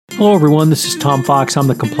Hello, everyone. This is Tom Fox. I'm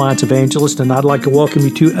the Compliance Evangelist, and I'd like to welcome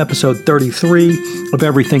you to episode 33 of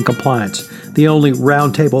Everything Compliance, the only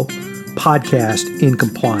roundtable podcast in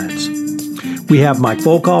compliance. We have Mike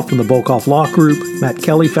Volkov from the Volkov Law Group, Matt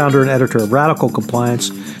Kelly, founder and editor of Radical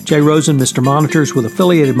Compliance, Jay Rosen, Mr. Monitors with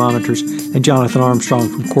Affiliated Monitors, and Jonathan Armstrong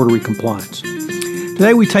from Cordery Compliance.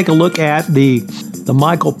 Today we take a look at the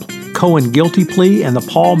Michael Cohen guilty plea and the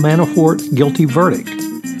Paul Manafort guilty verdict.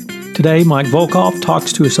 Today, Mike Volkov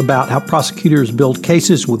talks to us about how prosecutors build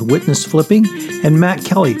cases with witness flipping, and Matt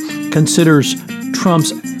Kelly considers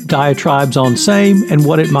Trump's diatribes on SAME and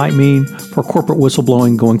what it might mean for corporate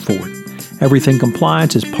whistleblowing going forward. Everything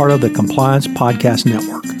Compliance is part of the Compliance Podcast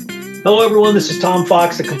Network. Hello, everyone. This is Tom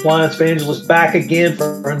Fox, the Compliance Evangelist, back again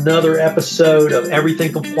for another episode of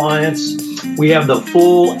Everything Compliance. We have the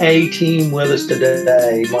full A team with us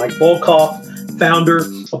today. Mike Volkov, founder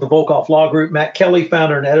of the Volkov Law Group, Matt Kelly,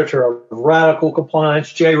 founder and editor of Radical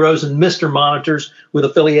Compliance, Jay Rosen, Mr. Monitors with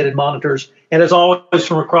Affiliated Monitors, and as always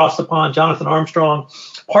from across the pond, Jonathan Armstrong,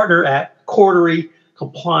 partner at Cordery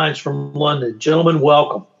Compliance from London. Gentlemen,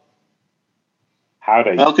 welcome.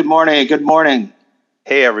 Howdy. Well, good morning. Good morning.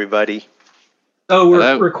 Hey, everybody. So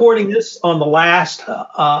we're recording this on the last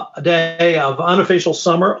day of unofficial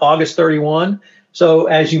summer, August 31. So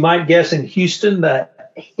as you might guess, in Houston, the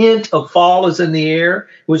hint of fall is in the air.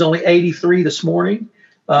 It was only 83 this morning.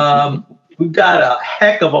 We've got a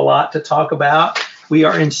heck of a lot to talk about. We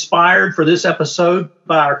are inspired for this episode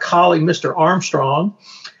by our colleague, Mr. Armstrong.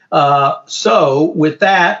 So with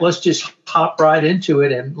that, let's just hop right into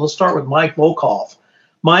it, and let's start with Mike Volkov.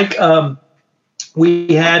 Mike,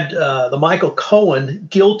 we had the Michael Cohen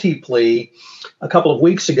guilty plea a couple of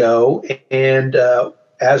weeks ago, and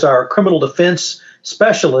as our criminal defense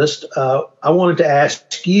specialist, I wanted to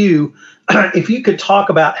ask you if you could talk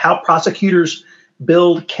about how prosecutors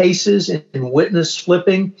build cases in witness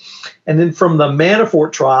flipping. And then from the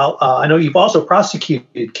Manafort trial, I know you've also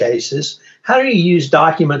prosecuted cases. How do you use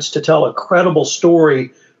documents to tell a credible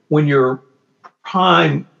story when your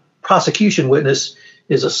prime prosecution witness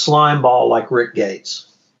is a slime ball like Rick Gates?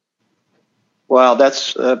 Well,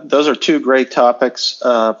 those are two great topics.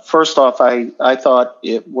 First off, I thought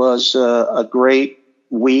it was a great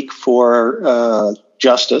week for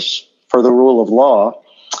justice, for the rule of law.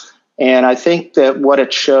 And I think that what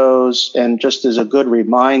it shows, and just as a good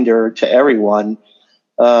reminder to everyone,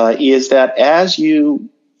 is that as you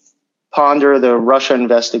ponder the Russia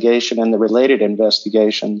investigation and the related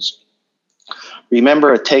investigations,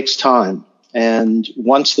 remember it takes time. And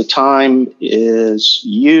once the time is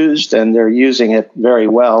used, and they're using it very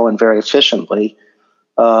well and very efficiently,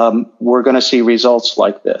 we're going to see results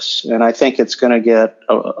like this. And I think it's going to get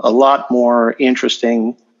a lot more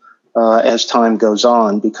interesting as time goes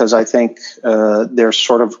on, because I think they're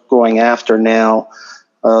sort of going after now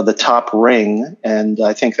the top ring, and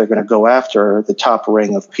I think they're going to go after the top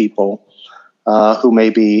ring of people who may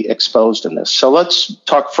be exposed in this. So let's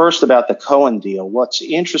talk first about the Cohen deal. What's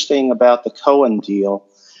interesting about the Cohen deal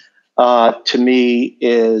to me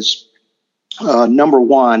is, number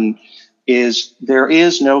one, is there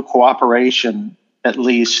is no cooperation, at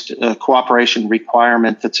least a cooperation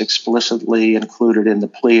requirement that's explicitly included in the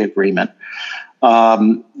plea agreement.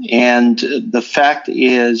 And the fact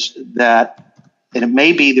is that, and it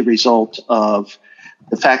may be the result of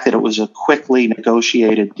the fact that it was a quickly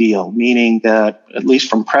negotiated deal, meaning that, at least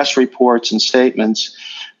from press reports and statements,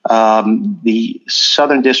 the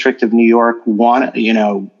Southern District of New York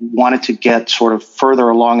wanted to get sort of further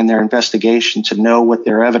along in their investigation to know what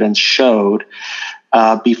their evidence showed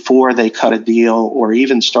before they cut a deal, or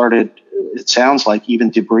even started, it sounds like,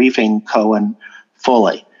 even debriefing Cohen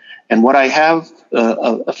fully. And what I have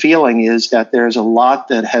a feeling is that there's a lot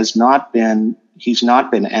that he's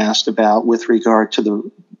not been asked about with regard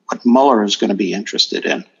to what Mueller is going to be interested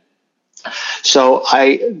in. So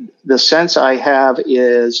the sense I have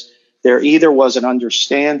is there either was an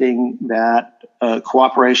understanding that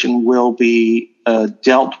cooperation will be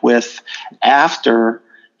dealt with after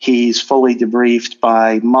he's fully debriefed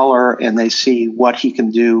by Mueller and they see what he can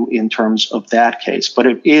do in terms of that case. But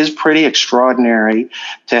it is pretty extraordinary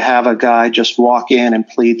to have a guy just walk in and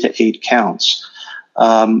plead to 8 counts.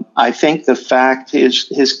 I think the fact is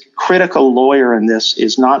his critical lawyer in this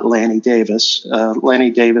is not Lanny Davis. Lanny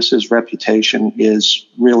Davis's reputation is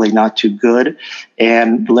really not too good,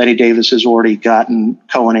 and Lanny Davis has already gotten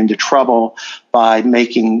Cohen into trouble by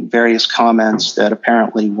making various comments that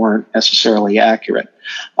apparently weren't necessarily accurate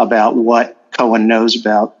about what Cohen knows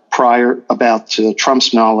about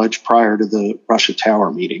Trump's knowledge prior to the Russia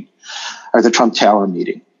Tower meeting, or the Trump Tower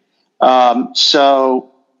meeting. So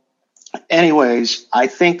anyways, I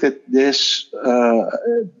think that there's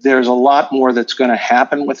a lot more that's going to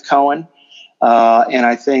happen with Cohen. And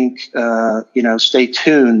I think, stay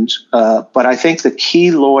tuned. But I think the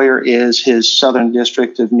key lawyer is his Southern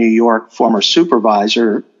District of New York former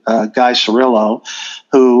supervisor, Guy Cirillo,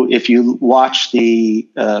 who, if you watch the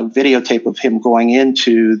videotape of him going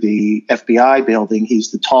into the FBI building,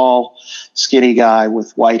 he's the tall, skinny guy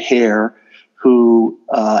with white hair who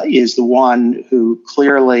is the one who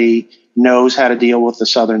clearly knows how to deal with the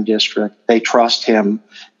Southern District. They trust him.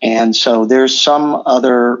 And so there's some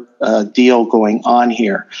other deal going on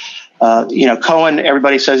here. Cohen,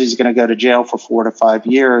 everybody says he's going to go to jail for 4 to 5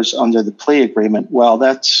 years under the plea agreement. Well,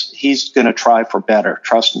 he's going to try for better,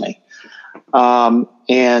 trust me.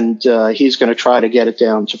 And he's going to try to get it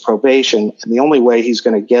down to probation. And the only way he's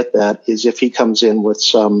going to get that is if he comes in with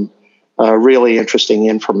some really interesting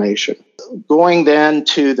information. Going then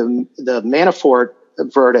to the Manafort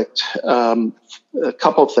verdict, a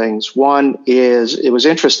couple things. One is, it was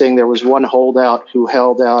interesting, there was one holdout who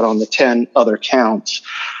held out on the 10 other counts.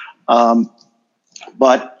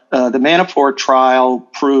 But the Manafort trial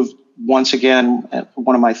proved once again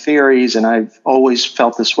one of my theories, and I've always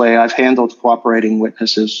felt this way. I've handled cooperating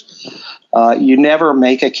witnesses. You never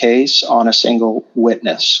make a case on a single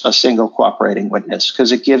witness, a single cooperating witness,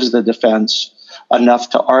 because it gives the defense enough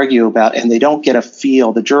to argue about, and they don't get a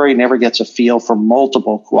feel. The jury never gets a feel for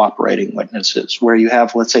multiple cooperating witnesses, where you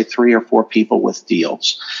have, let's say, 3 or 4 people with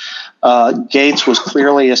deals. Gates was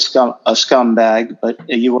clearly a scumbag, but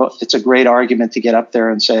it's a great argument to get up there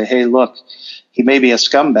and say, hey, look, he may be a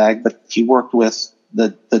scumbag, but he worked with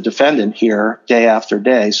the defendant here day after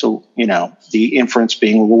day. So, the inference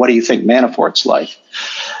being, well, what do you think Manafort's like?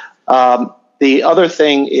 The other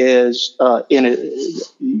thing is, I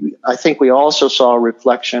think we also saw a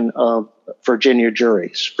reflection of Virginia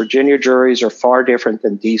juries. Virginia juries are far different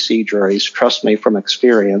than D.C. juries, trust me from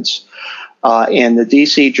experience. And the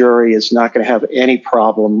D.C. jury is not going to have any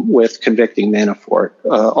problem with convicting Manafort.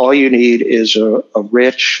 All you need is a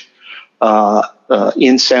rich,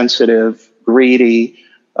 insensitive, greedy,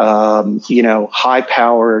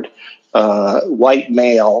 high-powered white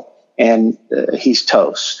male, and he's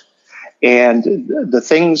toast. And the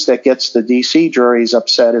things that gets the D.C. juries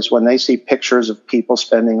upset is when they see pictures of people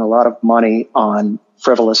spending a lot of money on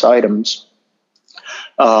frivolous items.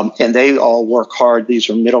 And they all work hard. These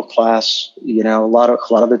are middle class, a lot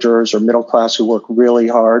of the jurors are middle class who work really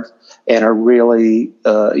hard and are really,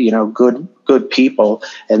 good people.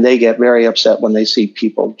 And they get very upset when they see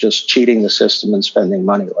people just cheating the system and spending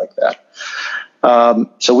money like that.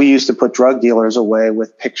 So we used to put drug dealers away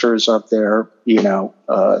with pictures of their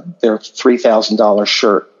 $3,000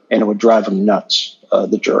 shirt, and it would drive them nuts,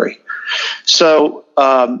 the jury. So,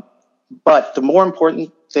 but the more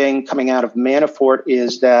important thing coming out of Manafort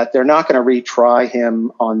is that they're not going to retry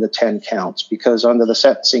him on the 10 counts, because under the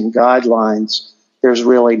sentencing guidelines, there's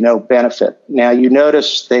really no benefit. Now, you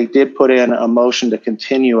notice they did put in a motion to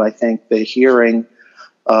continue, I think, the hearing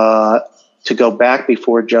to go back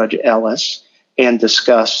before Judge Ellis and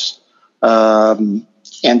discuss the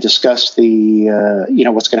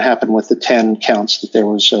what's going to happen with the 10 counts that there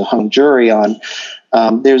was a hung jury on.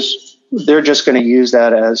 They're just going to use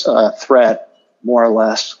that as a threat, more or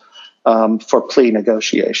less, for plea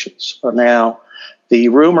negotiations. Now, the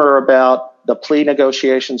rumor about the plea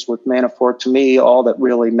negotiations with Manafort, to me, all that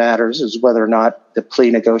really matters is whether or not the plea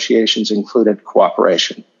negotiations included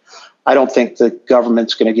cooperation. I don't think the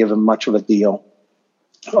government's going to give him much of a deal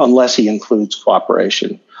unless he includes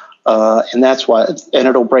cooperation. And that's why, and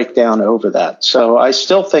it'll break down over that. So I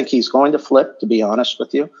still think he's going to flip, to be honest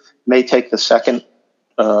with you. May take the second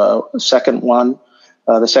trial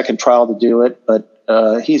to do it, but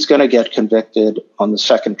he's going to get convicted on the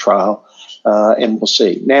second trial, and we'll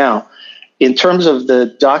see. Now, in terms of the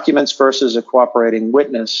documents versus a cooperating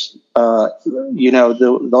witness, the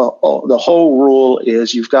whole rule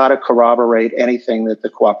is you've got to corroborate anything that the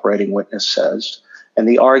cooperating witness says. And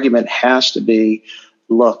the argument has to be,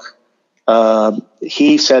 look,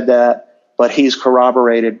 he said that, but he's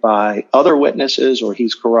corroborated by other witnesses, or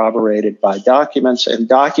he's corroborated by documents. And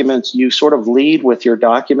documents, you sort of lead with your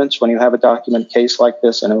documents when you have a document case like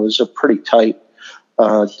this. And it was a pretty tight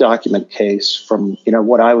document case from,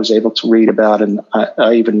 what I was able to read about. And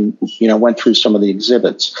I even, went through some of the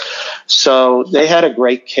exhibits. So they had a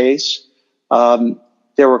great case. There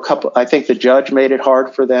were a couple, I think the judge made it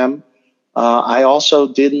hard for them. I also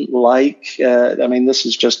didn't like, this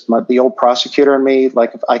is just the old prosecutor in me.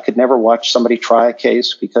 Like, I could never watch somebody try a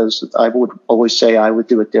case, because I would always say I would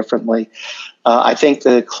do it differently. I think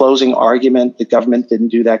the closing argument, the government didn't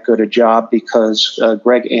do that good a job, because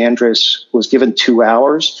Greg Andrus was given 2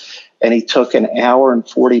 hours, and he took an hour and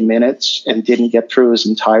 40 minutes and didn't get through his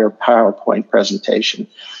entire PowerPoint presentation.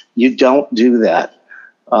 You don't do that.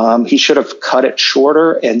 He should have cut it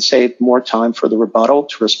shorter and saved more time for the rebuttal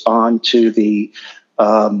to respond to the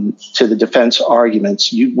defense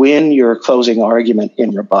arguments. You win your closing argument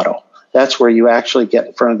in rebuttal. That's where you actually get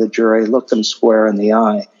in front of the jury, look them square in the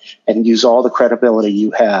eye, and use all the credibility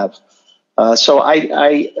you have. So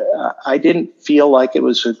I didn't feel like it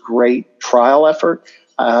was a great trial effort.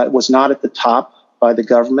 It was not at the top by the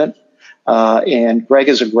government. And Greg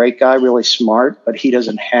is a great guy, really smart, but he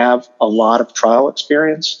doesn't have a lot of trial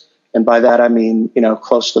experience. And by that, I mean,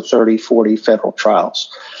 close to 30, 40 federal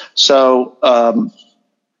trials. So,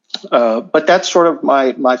 but that's sort of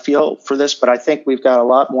my feel for this. But I think we've got a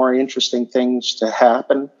lot more interesting things to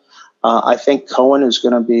happen. I think Cohen is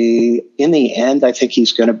going to be, in the end, I think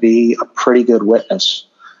he's going to be a pretty good witness.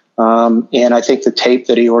 And I think the tape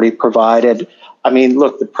that he already provided, I mean,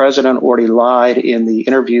 look, the president already lied in the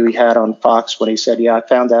interview he had on Fox when he said, yeah, I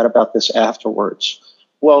found out about this afterwards.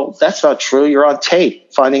 Well, that's not true. You're on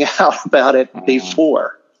tape finding out about it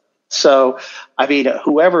before. So, I mean,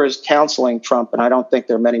 whoever is counseling Trump, and I don't think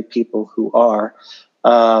there are many people who are,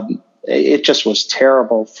 it just was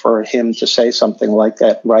terrible for him to say something like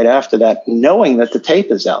that right after that, knowing that the tape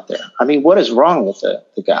is out there. I mean, what is wrong with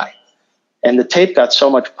the guy? And the tape got so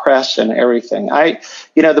much press and everything.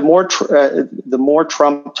 The more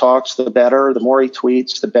Trump talks, the better. The more he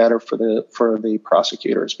tweets, the better for the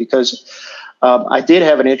prosecutors. Because I did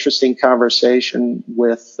have an interesting conversation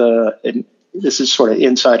with, and this is sort of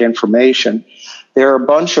inside information. There are a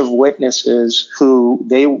bunch of witnesses who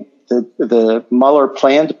the Mueller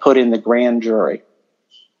planned to put in the grand jury.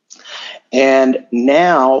 And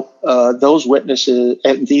now those witnesses,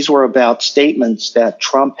 and these were about statements that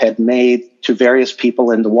Trump had made to various people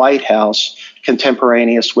in the White House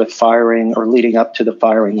contemporaneous with firing or leading up to the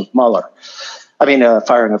firing of Mueller.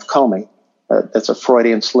 Firing of Comey. That's a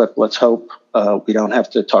Freudian slip. Let's hope we don't have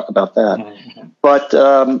to talk about that.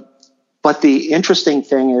 Mm-hmm. But the interesting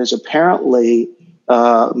thing is apparently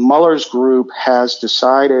Mueller's group has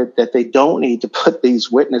decided that they don't need to put these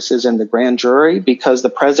witnesses in the grand jury because the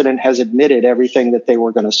president has admitted everything that they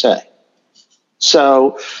were going to say.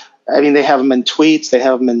 So, I mean, they have them in tweets, they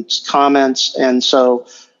have them in comments. And so,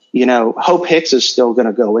 Hope Hicks is still going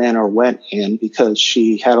to go in or went in because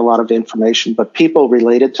she had a lot of information. But people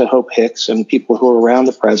related to Hope Hicks and people who are around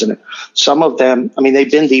the president, some of them, I mean,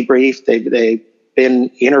 they've been debriefed, they've been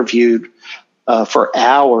interviewed for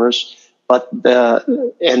hours.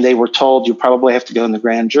 And they were told you probably have to go in the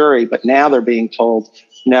grand jury, but now they're being told,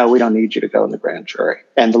 no, we don't need you to go in the grand jury.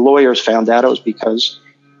 And the lawyers found out it was because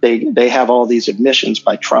they have all these admissions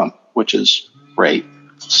by Trump, which is great.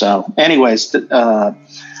 So anyways,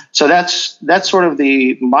 so that's sort of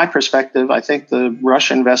my perspective. I think the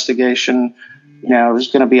Russia investigation, is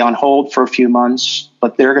going to be on hold for a few months,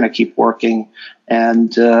 but they're going to keep working. And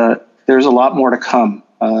there's a lot more to come.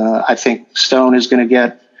 I think Stone is going to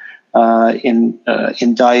get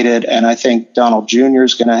indicted, and I think Donald Jr.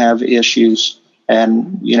 is going to have issues,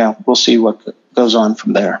 and we'll see what goes on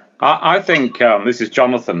from there. I think this is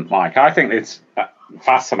Jonathan, Mike. I think it's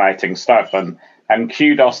fascinating stuff, and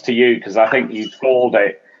kudos to you because I think you called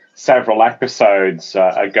it several episodes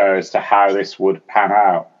ago as to how this would pan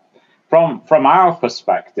out. From our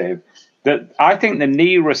perspective, that I think the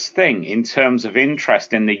nearest thing in terms of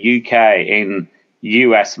interest in the UK in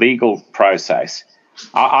US legal process,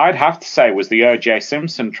 I'd have to say was the O.J.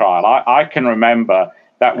 Simpson trial. I can remember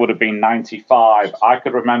that would have been 95. I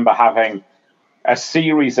could remember having a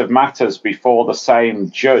series of matters before the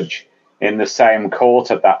same judge in the same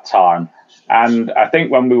court at that time. And I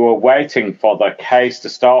think when we were waiting for the case to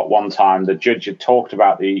start one time, the judge had talked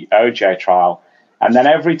about the O.J. trial. And then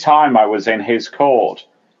every time I was in his court,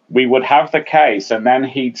 we would have the case and then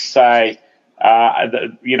he'd say,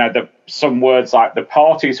 some words like the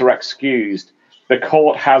parties are excused. The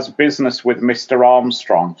court has business with Mr.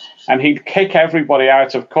 Armstrong, and he'd kick everybody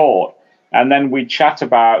out of court. And then we'd chat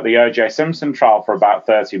about the O.J. Simpson trial for about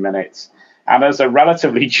 30 minutes. And as a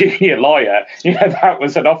relatively junior lawyer, that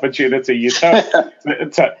was an opportunity you took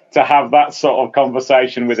to have that sort of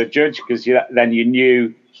conversation with a judge because then you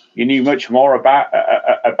knew much more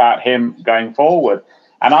about him going forward.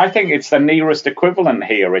 And I think it's the nearest equivalent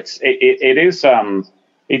here. It's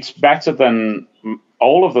better than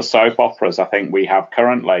all of the soap operas I think we have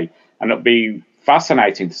currently, and it'll be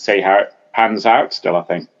fascinating to see how it pans out still, I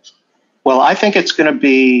think. Well, I think it's going to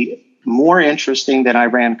be more interesting than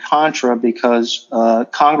Iran-Contra because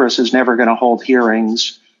Congress is never going to hold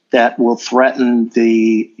hearings that will threaten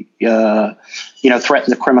the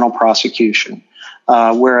criminal prosecution.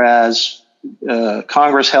 Whereas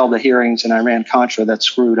Congress held the hearings in Iran-Contra that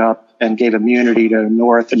screwed up and gave immunity to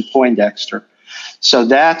North and Poindexter. So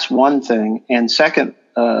that's one thing. And secondly,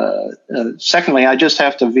 I just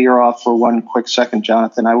have to veer off for one quick second,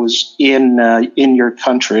 Jonathan. I was in your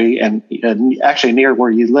country and actually near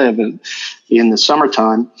where you live in the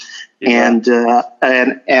summertime. And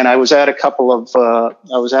I was at I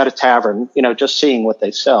was at a tavern, just seeing what they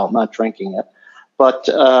sell, not drinking it. But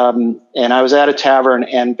and I was at a tavern,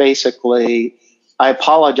 and basically I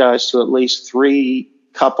apologized to at least 3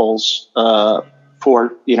 couples for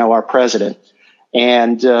our president,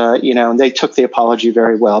 and they took the apology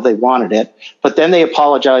very well. They wanted it, but then they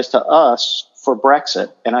apologized to us for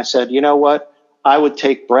Brexit, and I said, you know what? I would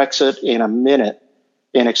take Brexit in a minute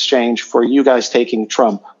in exchange for you guys taking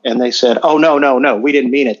Trump. And they said, oh, no, we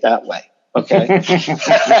didn't mean it that way. Okay.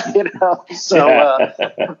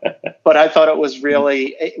 But I thought it was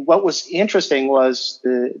really, what was interesting was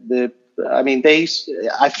I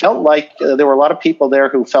felt like there were a lot of people there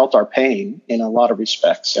who felt our pain in a lot of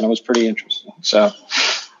respects, and it was pretty interesting. So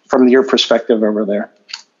from your perspective over there.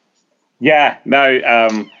 Yeah,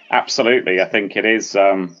 no, absolutely. I think it is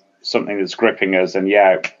something that's gripping us, and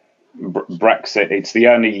Brexit, it's the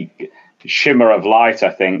only shimmer of light, I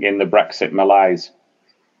think, in the Brexit malaise.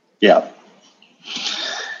 Yeah.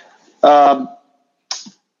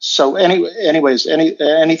 So anyways,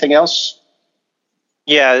 anything else?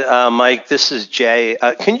 Yeah, Mike, this is Jay.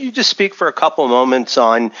 Can you just speak for a couple moments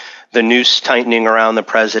on the noose tightening around the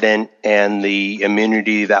president and the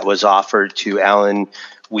immunity that was offered to Alan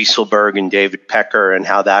Weisselberg and David Pecker, and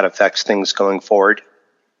how that affects things going forward?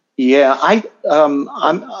 Yeah, I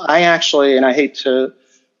actually, and I hate to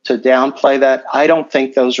downplay that, I don't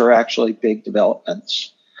think those are actually big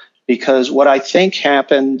developments, because what I think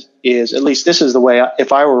happened is, at least this is the way,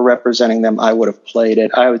 if I were representing them, I would have played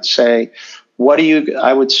it. I would say,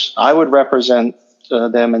 I would represent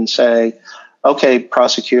them and say, okay,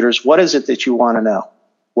 prosecutors, what is it that you want to know?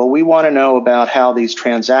 Well, we want to know about how these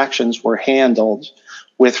transactions were handled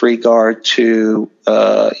with regard to,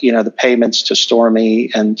 the payments to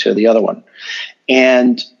Stormy and to the other one.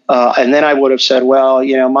 And then I would have said, well,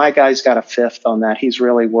 my guy's got a fifth on that. He's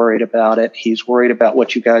really worried about it. He's worried about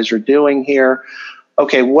what you guys are doing here.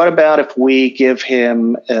 Okay, what about if we give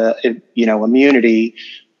him, immunity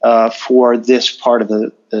for this part of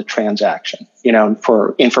the transaction,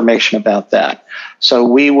 for information about that. So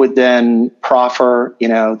we would then proffer,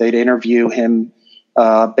 they'd interview him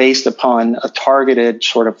based upon a targeted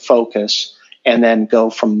sort of focus, and then go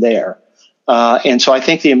from there. And so I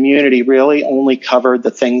think the immunity really only covered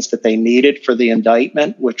the things that they needed for the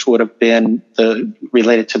indictment, which would have been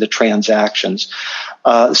related to the transactions.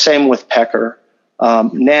 Same with Pecker.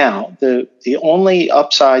 Now, the only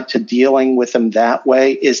upside to dealing with them that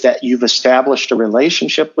way is that you've established a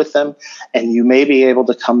relationship with them, and you may be able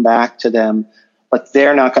to come back to them, but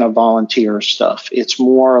they're not going to volunteer stuff. It's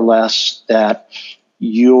more or less that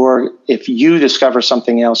if you discover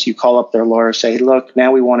something else, you call up their lawyer, say, look,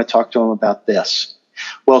 now we want to talk to them about this.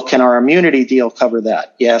 Well, can our immunity deal cover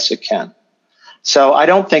that? Yes, it can. So I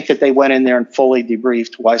don't think that they went in there and fully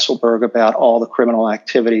debriefed Weisselberg about all the criminal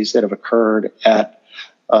activities that have occurred at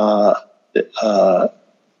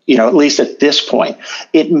least at this point.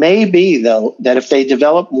 It may be, though, that if they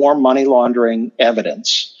develop more money laundering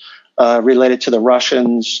evidence related to the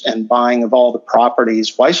Russians and buying of all the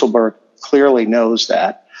properties, Weisselberg clearly knows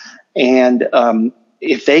that. And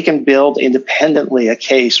if they can build independently a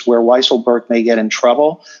case where Weisselberg may get in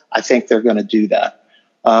trouble, I think they're going to do that.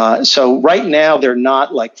 So right now, they're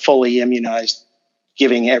not like fully immunized,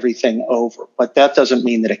 giving everything over, but that doesn't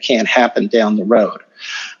mean that it can't happen down the road.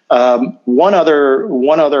 One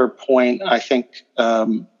other point I think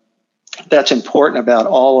that's important about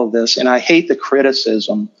all of this, and I hate the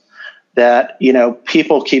criticism that,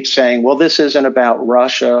 people keep saying, well, this isn't about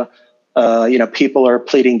Russia. People are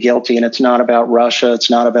pleading guilty and it's not about Russia. It's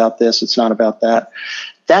not about this. It's not about that.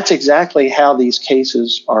 That's exactly how these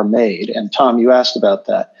cases are made. And Tom, you asked about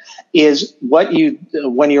that. The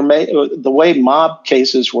way mob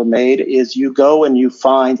cases were made is you go and you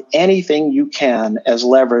find anything you can as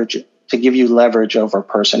leverage to give you leverage over a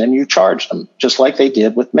person, and you charge them, just like they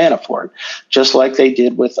did with Manafort, just like they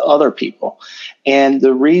did with other people. And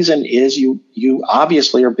the reason is you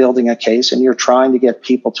obviously are building a case and you're trying to get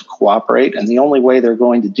people to cooperate. And the only way they're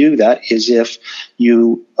going to do that is if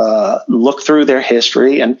you look through their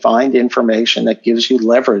history and find information that gives you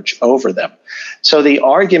leverage over them. So the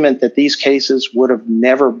argument that these cases would have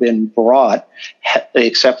never been brought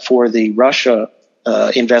except for the Russia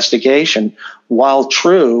investigation, while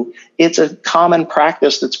true, it's a common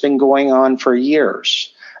practice that's been going on for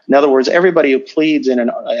years. In other words, everybody who pleads in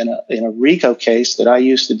a RICO case that I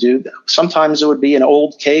used to do, sometimes it would be an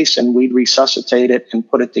old case and we'd resuscitate it and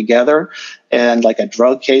put it together, and like a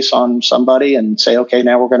drug case on somebody, and say, okay,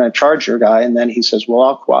 now we're going to charge your guy. And then he says, well,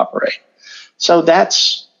 I'll cooperate. So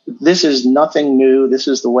this is nothing new. This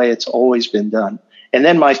is the way it's always been done. And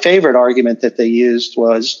then my favorite argument that they used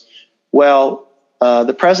was, well,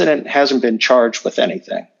 the president hasn't been charged with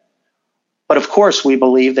anything. But of course, we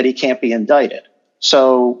believe that he can't be indicted.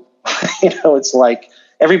 So, it's like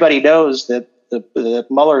everybody knows that the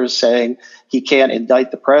Mueller is saying he can't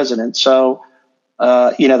indict the president. So,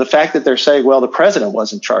 the fact that they're saying, well, the president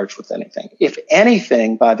wasn't charged with anything. If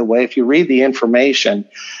anything, by the way, if you read the information,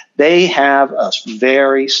 they have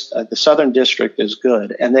the Southern District is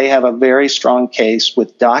good, and they have a very strong case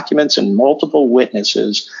with documents and multiple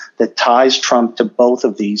witnesses that ties Trump to both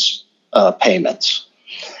of these payments.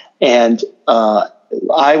 And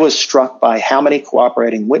I was struck by how many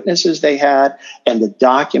cooperating witnesses they had and the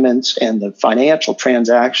documents and the financial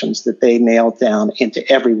transactions that they nailed down into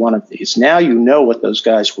every one of these. Now you know what those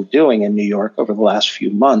guys were doing in New York over the last few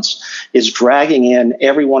months is dragging in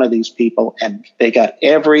every one of these people, and they got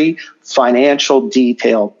every financial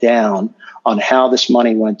detail down on how this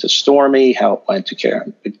money went to Stormy, how it went to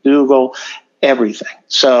Karen McDougal, everything.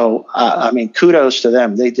 So, kudos to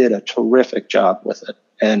them. They did a terrific job with it.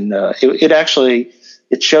 And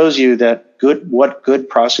it shows you that what good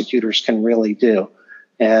prosecutors can really do.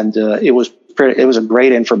 And it was a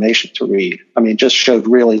great information to read. It just showed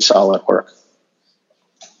really solid work.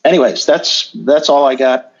 Anyways, that's all I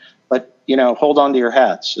got. But, hold on to your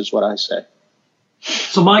hats is what I say.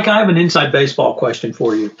 So, Mike, I have an inside baseball question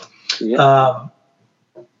for you. Yeah.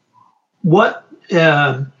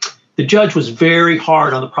 The judge was very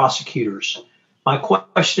hard on the prosecutors. My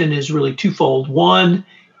question is really twofold. One,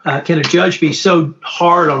 can a judge be so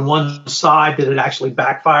hard on one side that it actually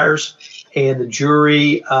backfires and the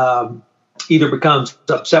jury either becomes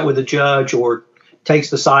upset with the judge or takes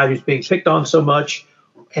the side who's being picked on so much?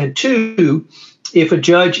 And two, if a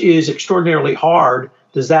judge is extraordinarily hard,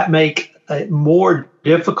 does that make it more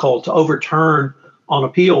difficult to overturn on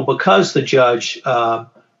appeal because the judge,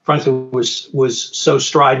 frankly, was so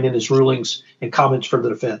strident in his rulings and comments for the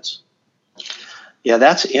defense? Yeah,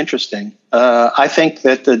 that's interesting. I think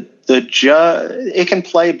that the judge, it can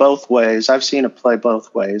play both ways. I've seen it play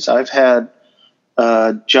both ways. I've had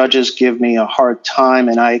judges give me a hard time,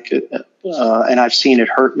 and I've seen it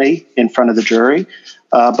hurt me in front of the jury.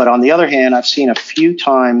 But on the other hand, I've seen a few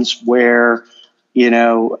times where,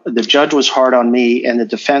 the judge was hard on me and the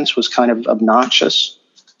defense was kind of obnoxious,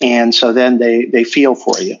 and so then they feel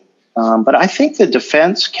for you. But I think the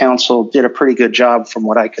defense counsel did a pretty good job from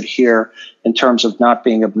what I could hear in terms of not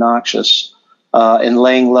being obnoxious and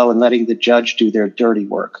laying low and letting the judge do their dirty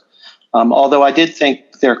work. Although I did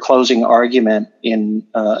think their closing argument in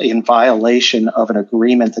violation of an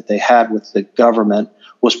agreement that they had with the government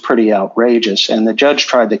was pretty outrageous. And the judge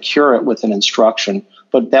tried to cure it with an instruction,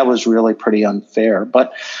 but that was really pretty unfair.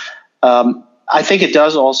 But I think it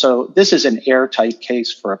does also, this is an airtight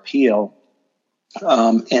case for appeal.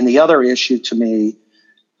 And the other issue to me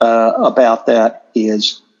about that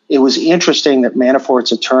is it was interesting that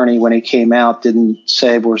Manafort's attorney, when he came out, didn't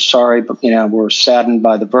say, we're sorry, but we're saddened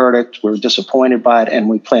by the verdict, we're disappointed by it, and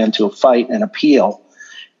we plan to fight and appeal,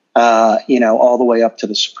 all the way up to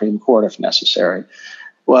the Supreme Court if necessary.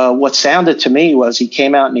 Well, what sounded to me was he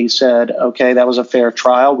came out and he said, okay, that was a fair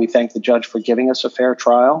trial. We thank the judge for giving us a fair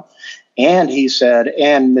trial. And he said,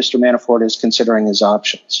 and Mr. Manafort is considering his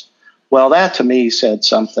options. Well, that to me said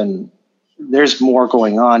something. There's more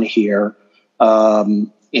going on here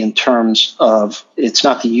in terms of it's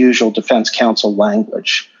not the usual defense counsel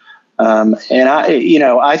language. And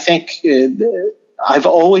I think I've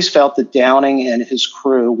always felt that Downing and his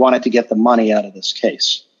crew wanted to get the money out of this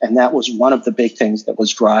case. And that was one of the big things that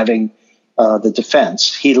was driving the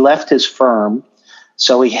defense. He left his firm.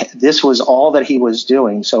 So this was all that he was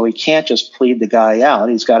doing. So he can't just plead the guy out.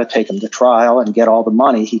 He's got to take him to trial and get all the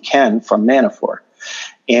money he can from Manafort.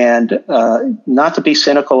 And not to be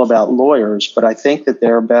cynical about lawyers, but I think that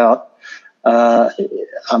they're about,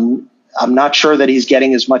 I'm not sure that he's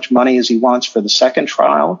getting as much money as he wants for the second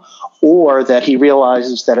trial, or that he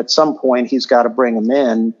realizes that at some point he's got to bring him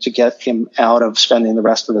in to get him out of spending the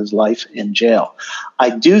rest of his life in jail. I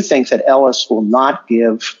do think that Ellis will not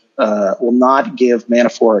give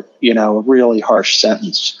Manafort, a really harsh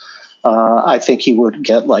sentence. I think he would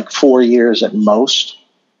get like 4 years at most.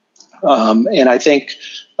 And I think,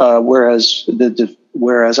 whereas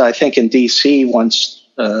I think in D.C. once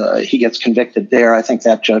he gets convicted there, I think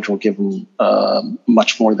that judge will give him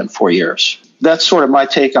much more than 4 years. that's sort of my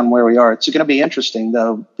take on where we are. It's going to be interesting,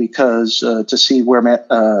 though, because to see where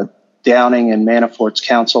Downing and Manafort's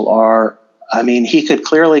counsel are. I mean, he could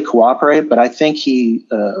clearly cooperate, but I think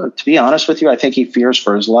to be honest with you, I think he fears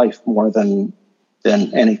for his life more than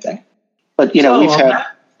anything. But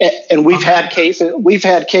we've had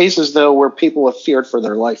cases though where people have feared for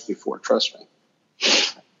their life before. Trust me.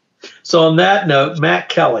 So on that note, Matt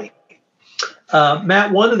Kelly.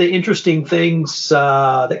 Matt, one of the interesting things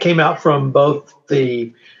that came out from both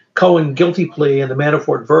the Cohen guilty plea and the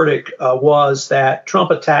Manafort verdict was that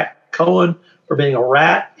Trump attacked Cohen for being a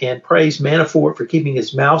rat and praised Manafort for keeping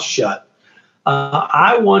his mouth shut.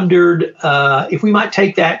 I wondered if we might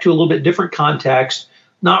take that to a little bit different context,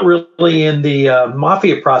 not really in the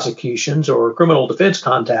mafia prosecutions or criminal defense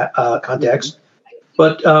context,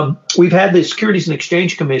 but we've had the Securities and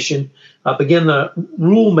Exchange Commission begin the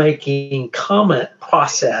rulemaking comment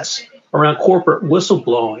process around corporate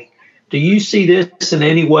whistleblowing. Do you see this in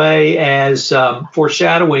any way as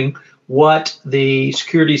foreshadowing what the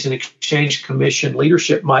Securities and Exchange Commission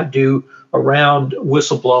leadership might do around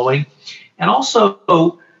whistleblowing? And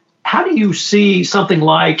also, how do you see something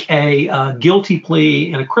like a guilty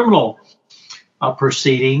plea in a criminal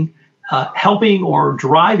proceeding helping or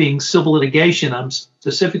driving civil litigation? I'm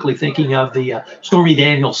specifically thinking of the Stormy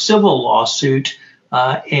Daniels civil lawsuit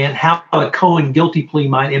and how a Cohen guilty plea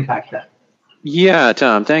might impact that. Yeah,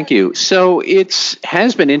 Tom, thank you. So it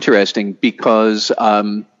has been interesting because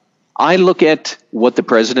I look at what the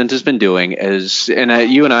president has been doing as,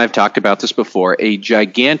 and you and I have talked about this before, a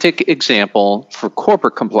gigantic example for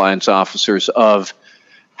corporate compliance officers of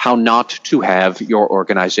how not to have your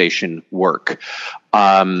organization work.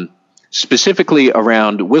 Specifically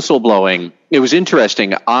around whistleblowing, it was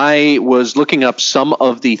interesting. I was looking up some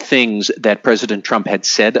of the things that President Trump had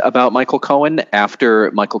said about Michael Cohen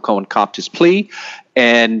after Michael Cohen copped his plea,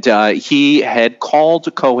 and he had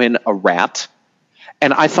called Cohen a rat.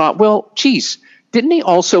 And I thought, well, geez, didn't he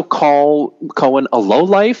also call Cohen a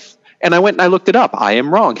lowlife? And I went and I looked it up. I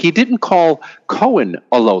am wrong. He didn't call Cohen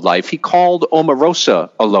a lowlife. He called Omarosa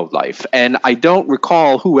a lowlife. And I don't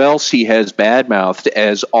recall who else he has badmouthed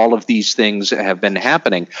as all of these things have been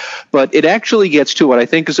happening. But it actually gets to what I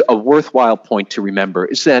think is a worthwhile point to remember,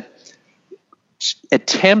 is that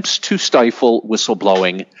attempts to stifle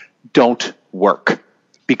whistleblowing don't work.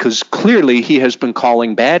 Because clearly he has been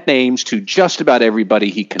calling bad names to just about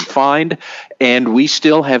everybody he can find, and we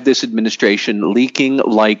still have this administration leaking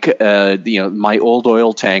like my old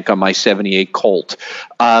oil tank on my '78 Colt.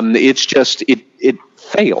 It's just it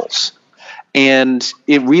fails, and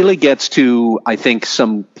it really gets to, I think,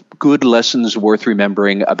 some good lessons worth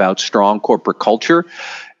remembering about strong corporate culture.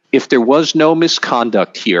 If there was no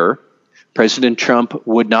misconduct here, President Trump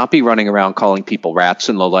would not be running around calling people rats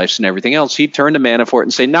and lowlifes and everything else. He'd turn to Manafort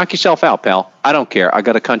and say, knock yourself out, pal. I don't care. I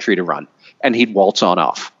got a country to run. And he'd waltz on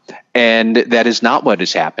off. And that is not what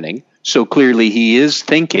is happening. So clearly he is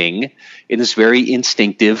thinking in this very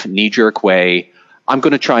instinctive, knee-jerk way, I'm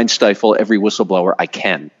going to try and stifle every whistleblower I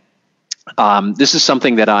can. This is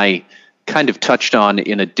something that I kind of touched on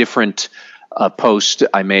in a different post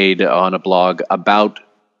I made on a blog about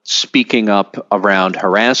speaking up around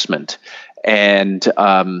harassment. And,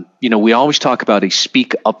 we always talk about a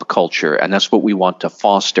speak up culture, and that's what we want to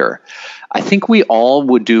foster. I think we all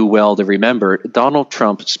would do well to remember, Donald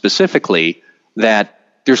Trump specifically, that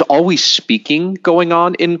there's always speaking going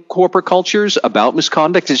on in corporate cultures about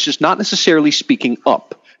misconduct. It's just not necessarily speaking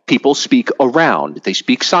up. People speak around, they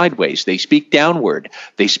speak sideways, they speak downward,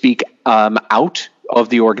 they speak out of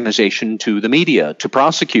the organization to the media, to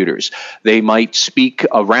prosecutors. They might speak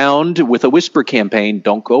around with a whisper campaign,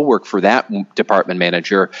 don't go work for that department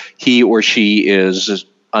manager. He or she is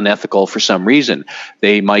unethical for some reason.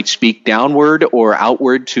 They might speak downward or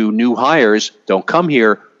outward to new hires, don't come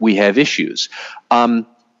here, we have issues.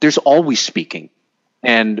 There's always speaking.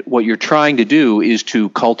 And what you're trying to do is to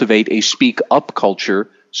cultivate a speak up culture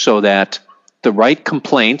so that the right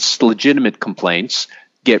complaints, legitimate complaints,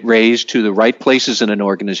 get raised to the right places in an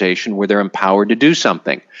organization where they're empowered to do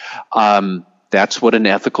something. That's what an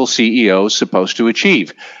ethical CEO is supposed to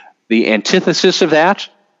achieve. The antithesis of that,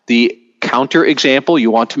 the counter example,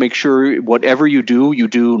 you want to make sure whatever you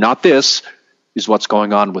do not this, is what's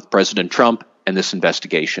going on with President Trump and this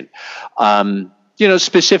investigation.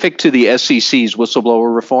 Specific to the SEC's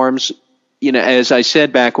whistleblower reforms, as I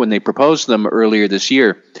said back when they proposed them earlier this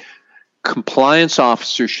year, compliance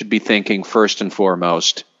officers should be thinking first and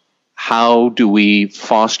foremost, how do we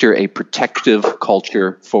foster a protective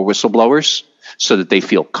culture for whistleblowers so that they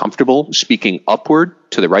feel comfortable speaking upward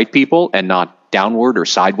to the right people and not downward or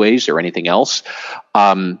sideways or anything else?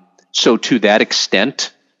 So to that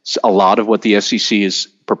extent, A lot of what the SEC is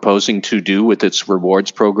proposing to do with its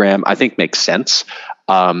rewards program, I think, makes sense.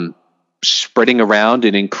 Spreading around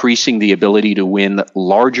and increasing the ability to win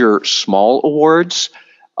larger small awards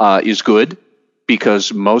is good,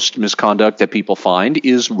 because most misconduct that people find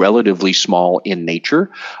is relatively small in nature.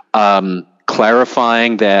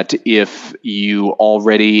 Clarifying that if you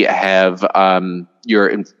already have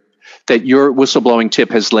that your whistleblowing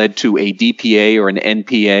tip has led to a DPA or an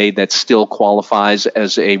NPA that still qualifies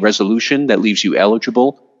as a resolution that leaves you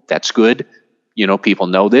eligible, that's good. People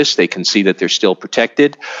know this. They can see that they're still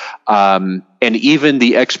protected. And even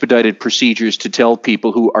the expedited procedures to tell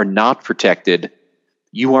people who are not protected,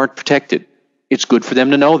 you aren't protected. It's good for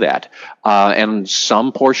them to know that. And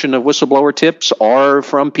some portion of whistleblower tips are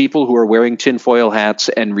from people who are wearing tinfoil hats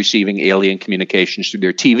and receiving alien communications through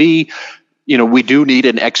their TV. We do need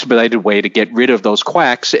an expedited way to get rid of those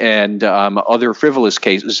quacks and other frivolous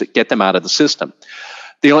cases, get them out of the system.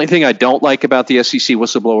 The only thing I don't like about the SEC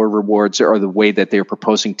whistleblower rewards are the way that they're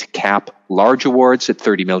proposing to cap large awards at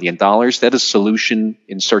 $30 million. That is a solution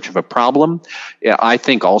in search of a problem. I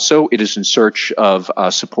think also it is in search of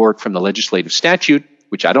support from the legislative statute,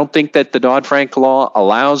 which I don't think that the Dodd-Frank law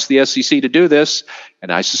allows the SEC to do this.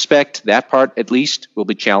 And I suspect that part, at least, will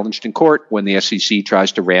be challenged in court when the SEC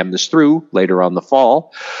tries to ram this through later on the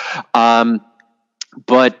fall.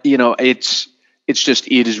 But,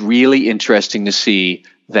 it is really interesting to see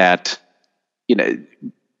that,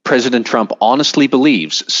 President Trump honestly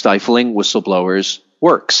believes stifling whistleblowers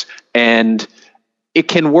works. And it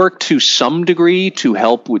can work to some degree to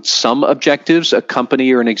help with some objectives a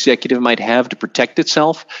company or an executive might have to protect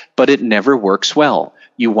itself, but it never works well.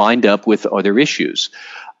 You wind up with other issues.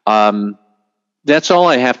 That's all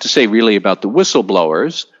I have to say really about the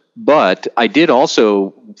whistleblowers. But I did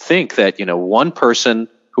also think that, one person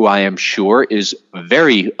who I am sure is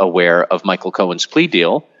very aware of Michael Cohen's plea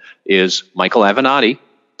deal is Michael Avenatti,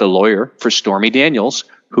 the lawyer for Stormy Daniels,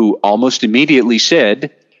 who almost immediately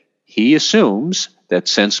said he assumes that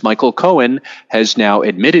since Michael Cohen has now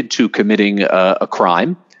admitted to committing a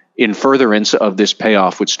crime in furtherance of this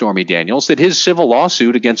payoff with Stormy Daniels, that his civil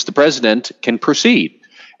lawsuit against the president can proceed.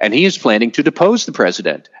 And he is planning to depose the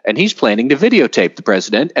president, and he's planning to videotape the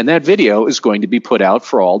president, and that video is going to be put out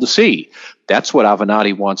for all to see. That's what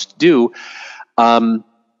Avenatti wants to do.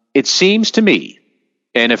 It seems to me,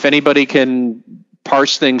 and if anybody can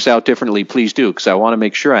parse things out differently, please do, because I want to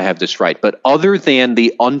make sure I have this right. But other than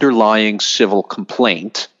the underlying civil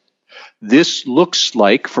complaint, this looks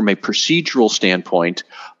like, from a procedural standpoint,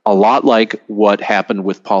 a lot like what happened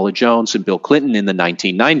with Paula Jones and Bill Clinton in the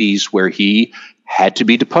 1990s, where he had to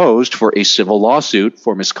be deposed for a civil lawsuit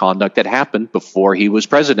for misconduct that happened before he was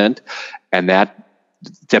president. And that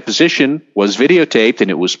deposition was videotaped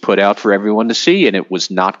and it was put out for everyone to see, and it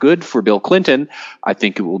was not good for Bill Clinton. I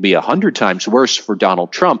think it will be 100 times worse for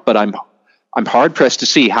Donald Trump, but I'm hard-pressed to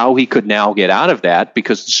see how he could now get out of that,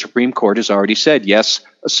 because the Supreme Court has already said, yes,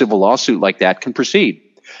 a civil lawsuit like that can proceed.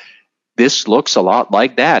 This looks a lot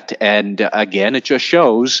like that. And again, it just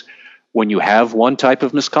shows when you have one type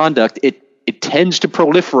of misconduct, it tends to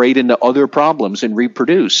proliferate into other problems and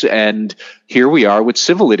reproduce. And here we are with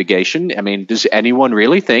civil litigation. I mean, does anyone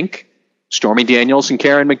really think Stormy Daniels and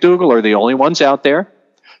Karen McDougal are the only ones out there?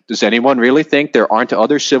 Does anyone really think there aren't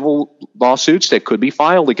other civil lawsuits that could be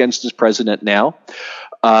filed against this president now?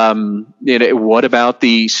 What about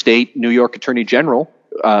the state New York Attorney General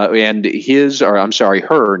and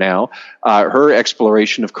her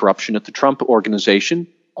exploration of corruption at the Trump Organization?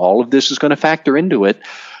 All of this is going to factor into it.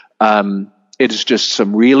 It is just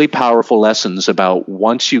some really powerful lessons about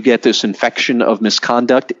once you get this infection of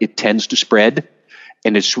misconduct, it tends to spread,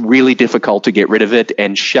 and it's really difficult to get rid of it.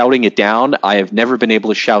 And shouting it down, I have never been able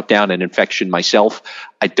to shout down an infection myself.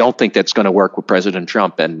 I don't think that's going to work with President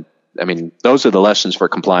Trump. And I mean, those are the lessons for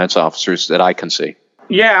compliance officers that I can see.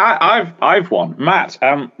 Yeah, I've won. Matt,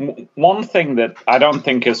 one thing that I don't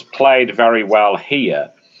think has played very well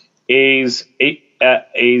here is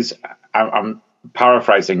I'm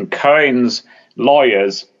paraphrasing, Cohen's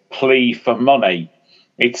lawyers' plea for money.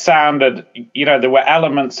 It sounded, there were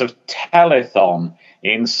elements of telethon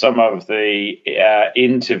in some of the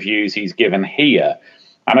interviews he's given here.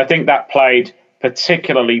 And I think that played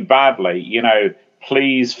particularly badly,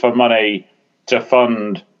 pleas for money to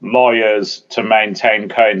fund lawyers to maintain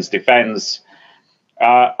Cohen's defense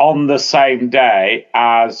on the same day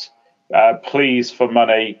as pleas for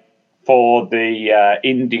money for the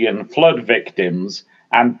Indian flood victims,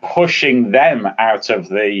 and pushing them out of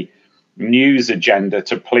the news agenda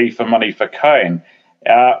to plea for money for Cohen.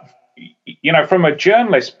 From a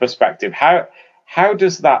journalist perspective, how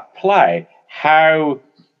does that play? How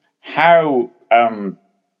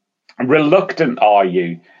reluctant are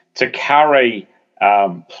you to carry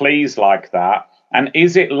pleas like that? And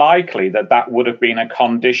is it likely that that would have been a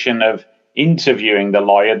condition of interviewing the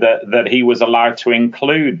lawyer, that he was allowed to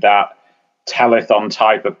include that telethon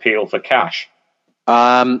type appeal for cash?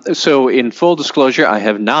 So in full disclosure, I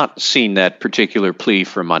have not seen that particular plea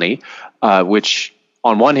for money, which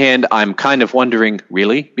on one hand, I'm kind of wondering,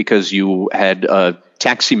 really, because you had a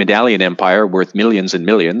taxi medallion empire worth millions and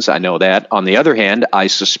millions. I know that. On the other hand, I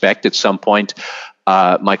suspect at some point,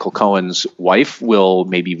 Michael Cohen's wife will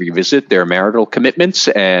maybe revisit their marital commitments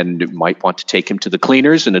and might want to take him to the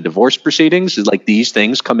cleaners in a divorce proceedings. Like, these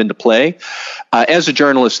things come into play. As a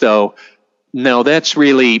journalist, though, no, that's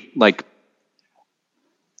really like,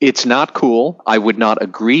 it's not cool. I would not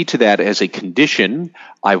agree to that as a condition.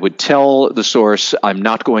 I would tell the source, I'm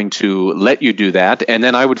not going to let you do that. And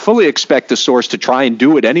then I would fully expect the source to try and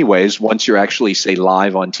do it anyways once you're actually, say,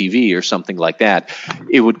 live on TV or something like that.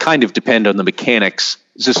 It would kind of depend on the mechanics.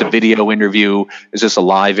 Is this a video interview? Is this a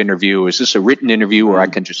live interview? Is this a written interview where I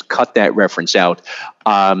can just cut that reference out?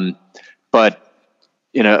 But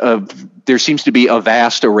there seems to be a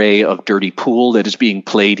vast array of dirty pool that is being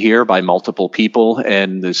played here by multiple people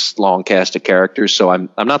and this long cast of characters. So I'm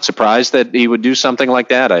not surprised that he would do something like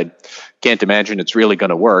that. I can't imagine it's really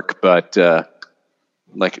going to work, but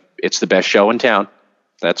it's the best show in town.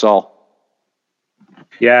 That's all.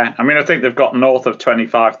 Yeah, I mean, I think they've got north of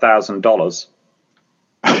 $25,000.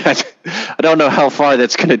 I don't know how far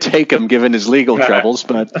that's going to take him given his legal troubles,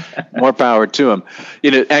 but more power to him.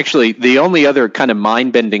 Actually, the only other kind of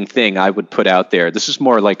mind-bending thing I would put out there, this is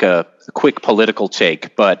more like a quick political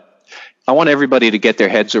take, but I want everybody to get their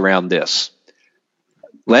heads around this.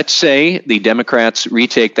 Let's say the Democrats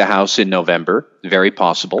retake the House in November, very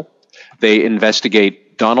possible. They investigate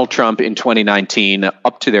Donald Trump in 2019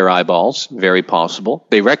 up to their eyeballs, very possible.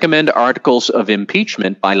 They recommend articles of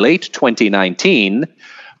impeachment by late 2019,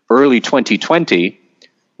 early 2020.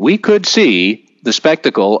 We could see the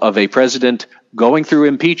spectacle of a president going through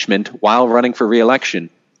impeachment while running for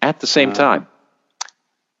re-election at the same time.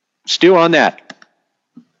 Stew on that.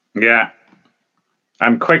 Yeah.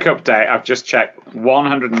 And quick update, I've just checked,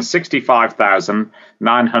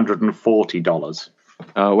 $165,940.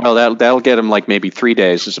 Well, that'll get him like maybe 3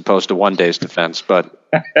 days as opposed to 1 day's defense. But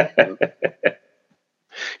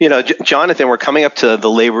Jonathan, we're coming up to the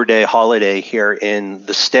Labor Day holiday here in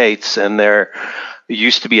the States, and there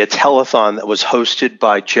used to be a telethon that was hosted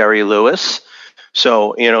by Jerry Lewis.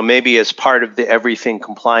 So, maybe as part of the Everything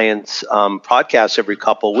Compliance podcast every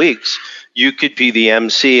couple weeks, you could be the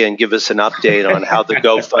MC and give us an update on how the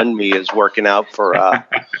GoFundMe is working out for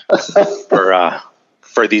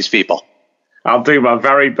these people. I'll do my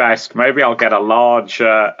very best. Maybe I'll get a large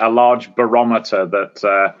barometer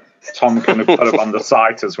that Tom can put up on the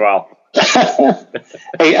site as well.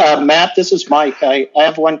 Hey, Matt, this is Mike. I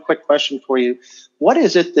have one quick question for you. What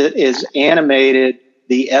is it that is animated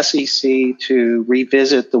the SEC to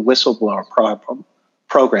revisit the whistleblower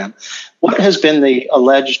program? What has been the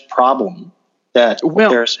alleged problem that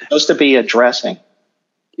they're supposed to be addressing?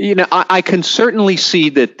 I can certainly see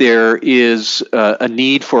that there is a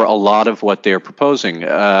need for a lot of what they're proposing.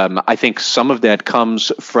 I think some of that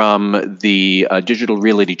comes from the Digital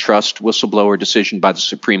Realty Trust whistleblower decision by the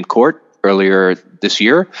Supreme Court earlier this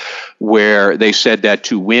year, where they said that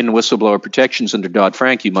to win whistleblower protections under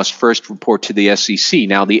Dodd-Frank, you must first report to the SEC.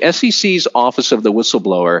 Now, the SEC's Office of the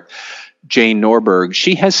Whistleblower, Jane Norberg,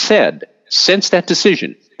 she has said since that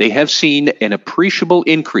decision, they have seen an appreciable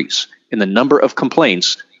increase in the number of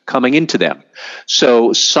complaints coming into them.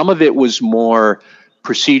 So some of it was more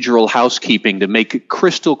procedural housekeeping to make it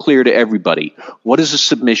crystal clear to everybody. What does a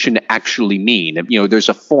submission actually mean? There's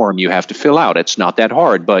a form you have to fill out. It's not that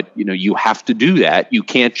hard, but you have to do that. You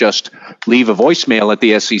can't just leave a voicemail at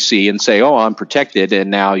the SEC and say, oh, I'm protected, and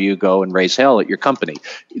now you go and raise hell at your company.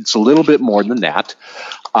 It's a little bit more than that.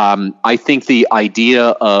 I think the idea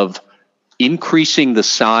of increasing the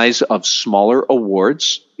size of smaller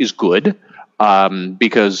awards is good.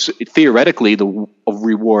 Because theoretically the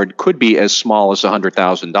reward could be as small as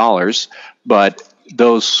 $100,000, but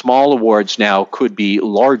those small awards now could be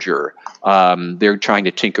larger. They're trying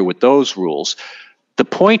to tinker with those rules. The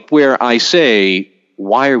point where I say,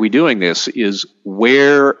 why are we doing this, is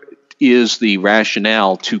where is the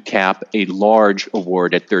rationale to cap a large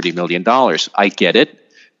award at $30 million? I get it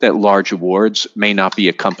that large awards may not be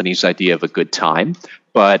a company's idea of a good time,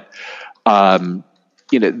 but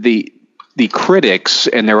the critics,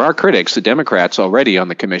 and there are critics, the Democrats already on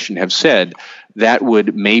the commission have said that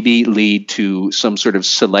would maybe lead to some sort of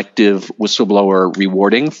selective whistleblower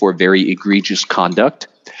rewarding for very egregious conduct.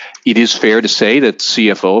 It is fair to say that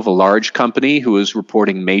CFO of a large company who is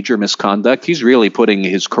reporting major misconduct, he's really putting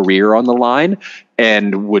his career on the line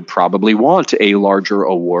and would probably want a larger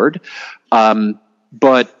award.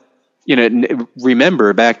 But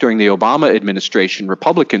remember back during the Obama administration,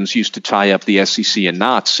 Republicans used to tie up the SEC in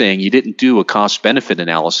knots, saying you didn't do a cost-benefit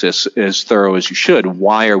analysis as thorough as you should.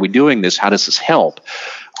 Why are we doing this? How does this help?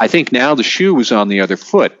 I think now the shoe is on the other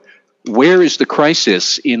foot. Where is the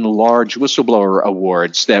crisis in large whistleblower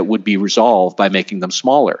awards that would be resolved by making them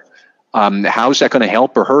smaller? How is that going to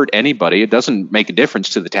help or hurt anybody? It doesn't make a difference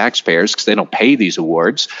to the taxpayers because they don't pay these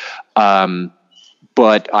awards.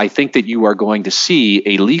 But I think that you are going to see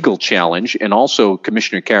a legal challenge, and also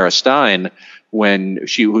Commissioner Kara Stein, when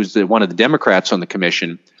she was one of the Democrats on the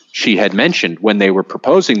commission, she had mentioned when they were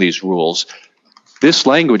proposing these rules, this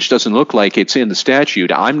language doesn't look like it's in the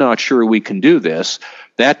statute. I'm not sure we can do this.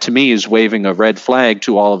 That, to me, is waving a red flag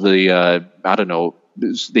to all of the,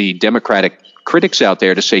 the Democratic critics out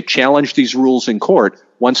there to say, challenge these rules in court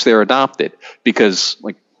once they're adopted. Because,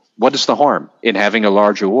 what is the harm in having a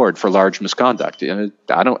large award for large misconduct? I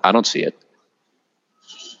don't see it.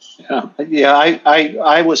 Yeah.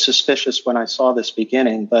 I was suspicious when I saw this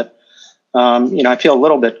beginning, but I feel a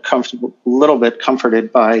little bit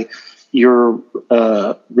comforted by your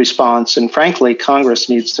response. And frankly, Congress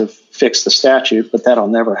needs to fix the statute, but that'll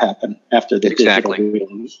never happen after the digital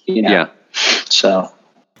ruling. Yeah. So.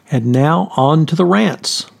 And now on to the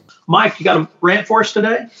rants. Mike, you got a rant for us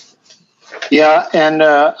today? Yeah, and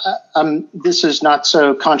this is not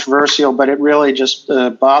so controversial, but it really just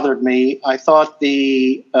bothered me. I thought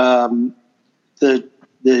the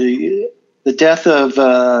death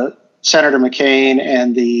of Senator McCain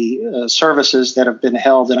and the services that have been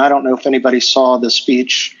held, and I don't know if anybody saw the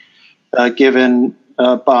speech given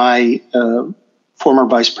by former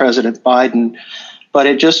Vice President Biden, but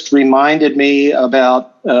it just reminded me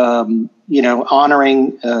about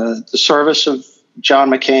honoring the service of John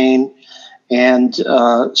McCain and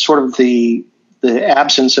sort of the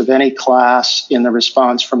absence of any class in the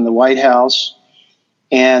response from the White House.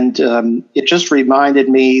 And it just reminded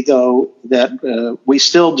me, though, that we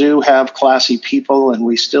still do have classy people and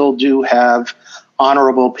we still do have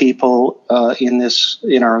honorable people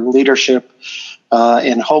in our leadership.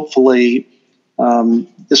 And hopefully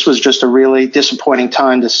this was just a really disappointing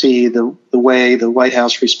time to see the way the White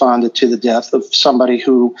House responded to the death of somebody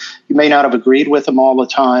who you may not have agreed with him all the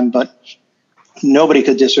time, but nobody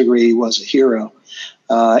could disagree he was a hero.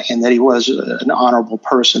 And that he was an honorable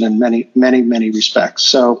person in many, many, many respects.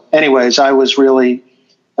 So anyways, I was really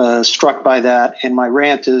struck by that. And my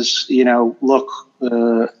rant is,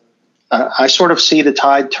 I sort of see the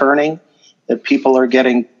tide turning, that people are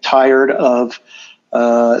getting tired of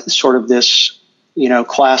sort of this,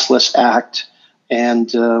 classless act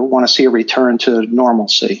and want to see a return to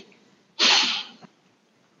normalcy.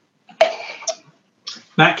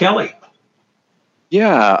 Matt Kelly.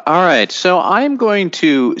 Yeah, all right. So I'm going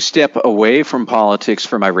to step away from politics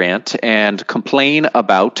for my rant and complain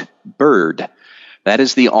about Bird. That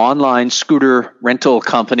is the online scooter rental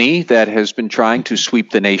company that has been trying to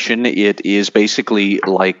sweep the nation. It is basically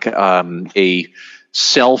like a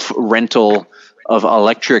self-rental of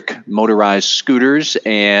electric motorized scooters,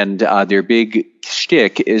 and their big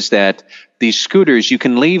shtick is that these scooters, you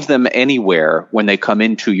can leave them anywhere when they come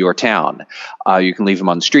into your town. You can leave them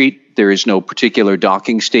on the street. There is no particular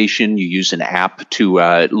docking station. You use an app to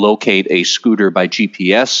locate a scooter by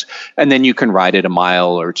GPS, and then you can ride it a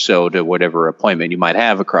mile or so to whatever appointment you might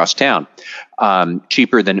have across town.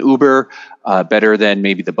 Cheaper than Uber, better than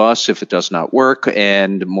maybe the bus if it does not work,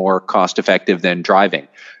 and more cost-effective than driving.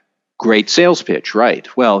 Great sales pitch, right?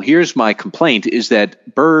 Well, here's my complaint is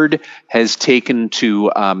that Bird has taken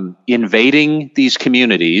to invading these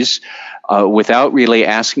communities without really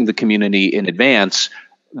asking the community in advance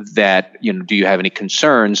that, do you have any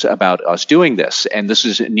concerns about us doing this? And this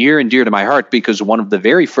is near and dear to my heart because one of the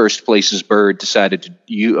very first places Bird decided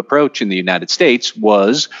to approach in the United States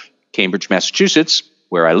was Cambridge, Massachusetts,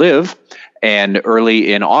 where I live. And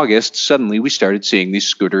early in August, suddenly we started seeing these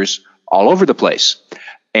scooters all over the place.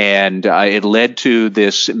 And it led to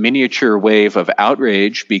this miniature wave of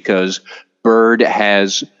outrage because Bird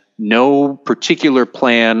has no particular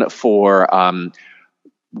plan for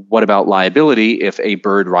what about liability if a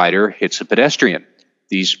Bird rider hits a pedestrian.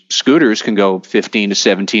 These scooters can go 15 to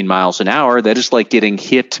 17 miles an hour. That is like getting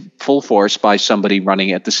hit full force by somebody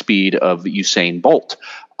running at the speed of Usain Bolt.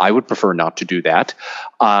 I would prefer not to do that.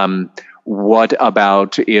 What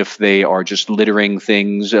about if they are just littering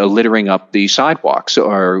things, littering up the sidewalks?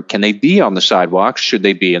 Or can they be on the sidewalks? Should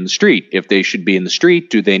they be in the street? If they should be in the street,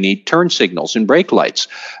 do they need turn signals and brake lights?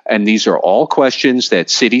 And these are all questions that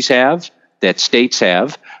cities have, that states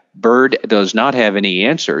have. Bird does not have any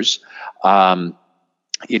answers.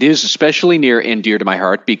 It is especially near and dear to my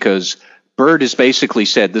heart because Bird has basically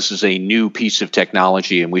said this is a new piece of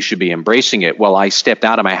technology and we should be embracing it. Well, I stepped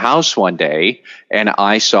out of my house one day and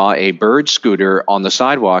I saw a Bird scooter on the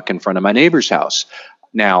sidewalk in front of my neighbor's house.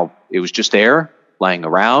 Now, it was just there, laying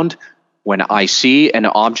around. When I see an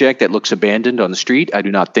object that looks abandoned on the street, I do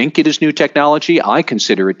not think it is new technology. I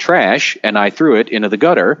consider it trash, and I threw it into the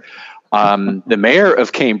gutter. The mayor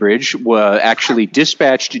of Cambridge actually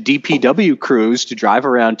dispatched DPW crews to drive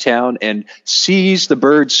around town and seize the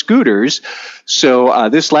Bird scooters. So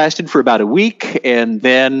this lasted for about a week, and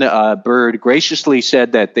then Bird graciously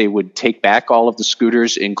said that they would take back all of the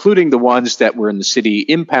scooters, including the ones that were in the city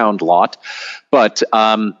impound lot. But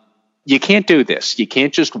you can't do this. You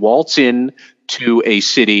can't just waltz in to a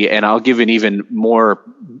city, and I'll give an even more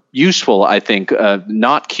useful, I think,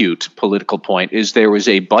 not cute political point, is there was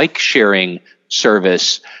a bike sharing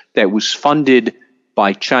service that was funded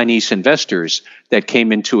by Chinese investors that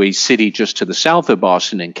came into a city just to the south of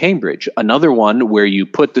Boston and Cambridge. Another one where you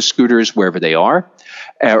put the scooters wherever they are,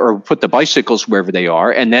 or put the bicycles wherever they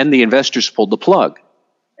are, and then the investors pulled the plug.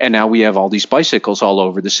 And now we have all these bicycles all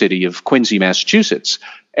over the city of Quincy, Massachusetts.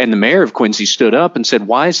 And the mayor of Quincy stood up and said,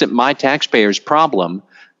 why is it my taxpayers' problem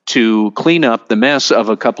to clean up the mess of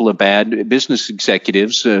a couple of bad business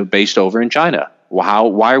executives based over in China?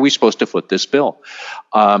 Why are we supposed to foot this bill?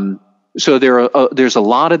 So there's a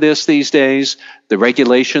lot of this these days. The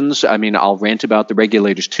regulations, I mean, I'll rant about the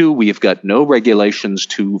regulators too. We have got no regulations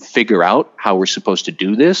to figure out how we're supposed to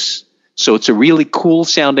do this. So it's a really cool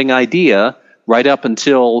sounding idea right up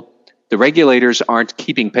until the regulators aren't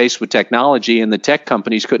keeping pace with technology, and the tech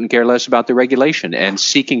companies couldn't care less about the regulation, and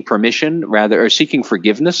seeking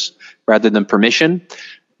forgiveness rather than permission.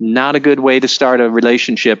 Not a good way to start a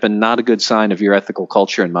relationship and not a good sign of your ethical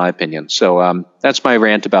culture, in my opinion. So that's my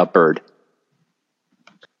rant about Bird.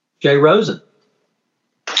 Jay Rosen.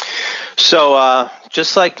 So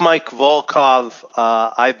just like Mike Volkov,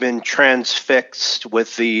 I've been transfixed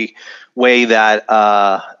with the way that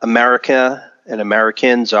America and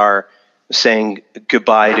Americans are saying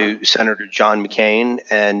goodbye to Senator John McCain.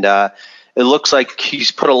 And it looks like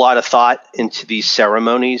he's put a lot of thought into these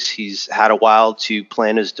ceremonies. He's had a while to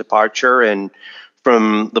plan his departure. And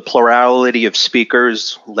from the plurality of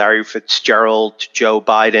speakers, Larry Fitzgerald to Joe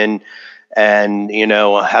Biden, and, you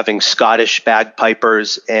know, having Scottish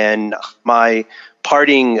bagpipers. And my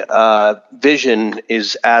parting vision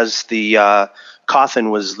is as the coffin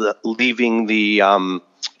was leaving the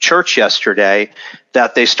church yesterday,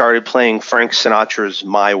 that they started playing Frank Sinatra's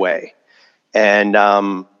My Way. And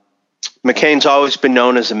McCain's always been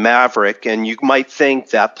known as a maverick, and you might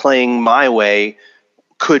think that playing My Way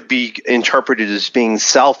could be interpreted as being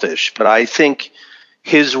selfish, but I think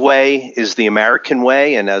his way is the American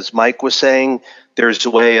way. And as Mike was saying, there's a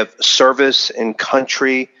way of service and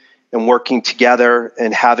country and working together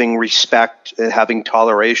and having respect and having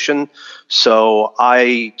toleration. So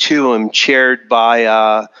I, too, am cheered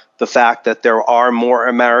by the fact that there are more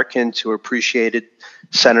Americans who appreciated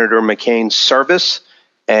Senator McCain's service.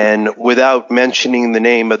 And without mentioning the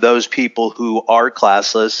name of those people who are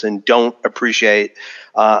classless and don't appreciate,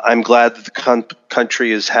 I'm glad that the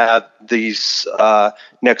country has had these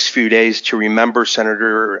next few days to remember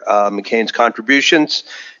Senator McCain's contributions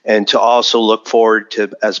and to also look forward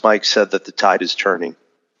to, as Mike said, that the tide is turning.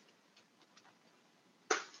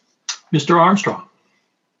 Mr. Armstrong.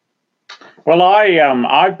 Well,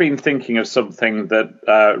 I've been thinking of something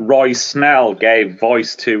that Roy Snell gave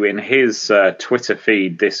voice to in his Twitter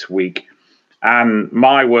feed this week. And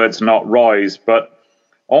my words, not Roy's, but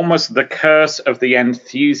almost the curse of the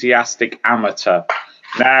enthusiastic amateur.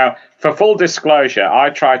 Now, for full disclosure, I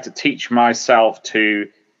tried to teach myself to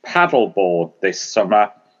paddleboard this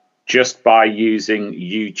summer just by using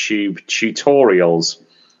YouTube tutorials.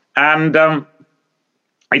 And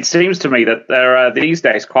it seems to me that there are these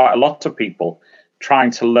days quite a lot of people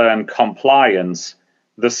trying to learn compliance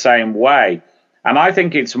the same way. And I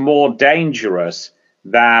think it's more dangerous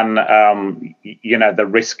than, the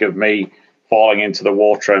risk of me falling into the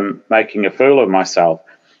water and making a fool of myself.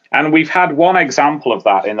 And we've had one example of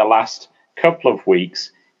that in the last couple of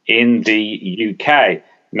weeks in the UK.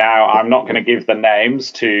 Now, I'm not going to give the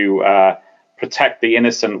names to protect the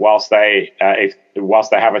innocent whilst they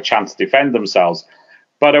have a chance to defend themselves.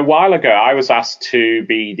 But a while ago, I was asked to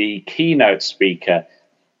be the keynote speaker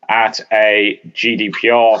at a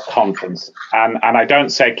GDPR conference. And I don't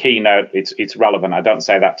say keynote, it's relevant. I don't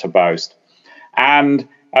say that to boast. And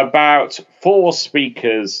about 4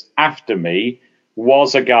 speakers after me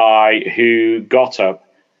was a guy who got up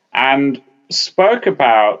and spoke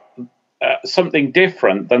about something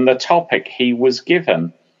different than the topic he was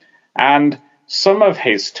given. And some of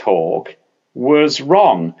his talk was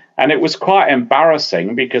wrong. And it was quite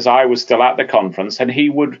embarrassing because I was still at the conference and he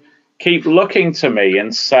would keep looking to me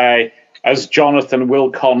and say, as Jonathan will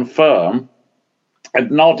confirm, and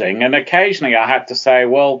nodding. And occasionally I had to say,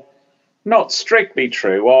 well, not strictly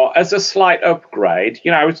true, or as a slight upgrade.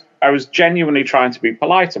 You know, I was genuinely trying to be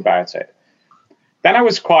polite about it. Then I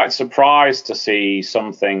was quite surprised to see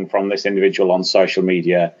something from this individual on social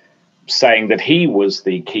media saying that he was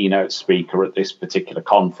the keynote speaker at this particular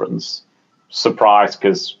conference. Surprised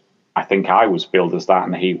because I think I was billed as that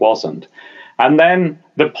and he wasn't. And then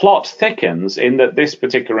the plot thickens in that this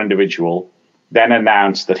particular individual then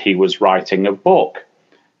announced that he was writing a book.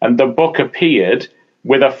 And the book appeared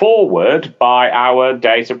with a foreword by our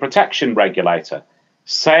data protection regulator,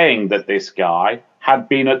 saying that this guy had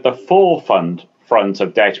been at the forefront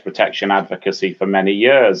of data protection advocacy for many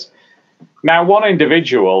years. Now, one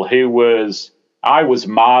individual I was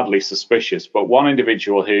mildly suspicious, but one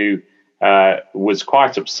individual who was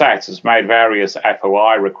quite upset has made various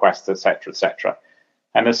FOI requests, etc.,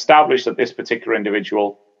 and established that this particular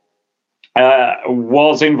individual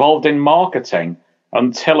was involved in marketing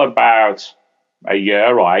until about a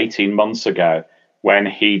year or 18 months ago, when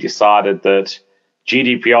he decided that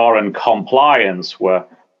GDPR and compliance were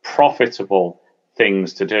profitable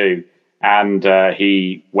things to do. And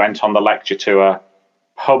he went on the lecture tour,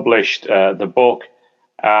 published the book,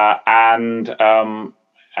 and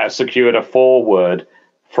secured a foreword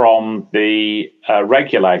from the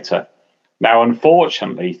regulator. Now,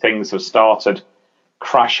 unfortunately, things have started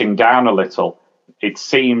crashing down a little. It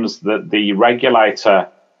seems that the regulator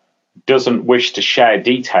doesn't wish to share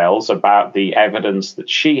details about the evidence that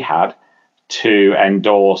she had to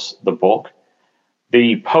endorse the book.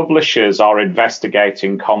 The publishers are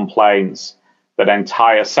investigating complaints that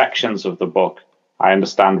entire sections of the book, I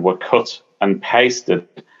understand, were cut and pasted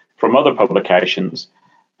from other publications,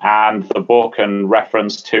 and the book and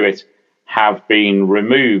reference to it have been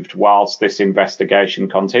removed whilst this investigation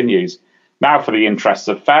continues. Now, for the interests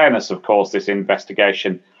of fairness, of course, this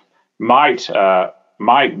investigation might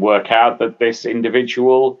work out that this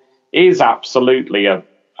individual is absolutely a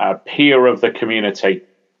peer of the community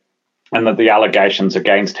and that the allegations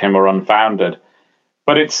against him are unfounded.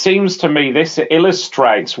 But it seems to me this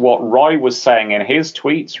illustrates what Roy was saying in his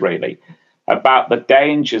tweets, really, about the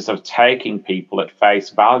dangers of taking people at face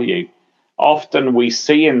value. Often we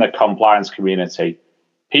see in the compliance community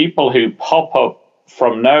people who pop up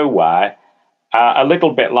from nowhere, a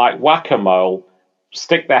little bit like whack-a-mole,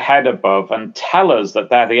 stick their head above and tell us that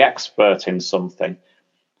they're the expert in something.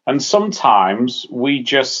 And sometimes we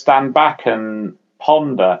just stand back and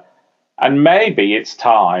ponder, and maybe it's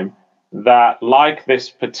time that, like this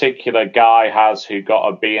particular guy has who got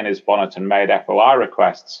a bee in his bonnet and made FOI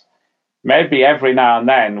requests, maybe every now and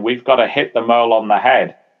then we've got to hit the mole on the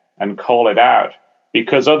head and call it out,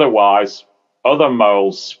 because otherwise other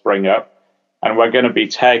moles spring up and we're going to be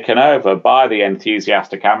taken over by the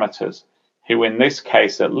enthusiastic amateurs, who in this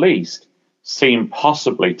case at least seem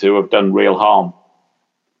possibly to have done real harm.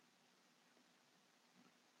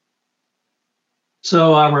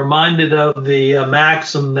 So I'm reminded of the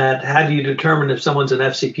maxim that how do you determine if someone's an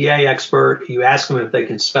FCPA expert? You ask them if they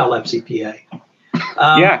can spell FCPA.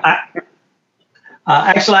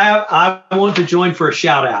 Actually, I want to join for a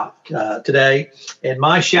shout out today, and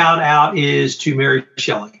my shout out is to Mary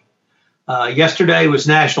Shelley. Yesterday was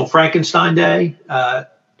National Frankenstein Day.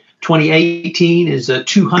 2018 is the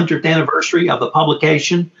 200th anniversary of the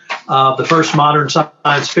publication of the first modern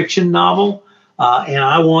science fiction novel. And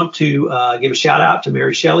I want to give a shout out to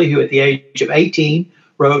Mary Shelley, who at the age of 18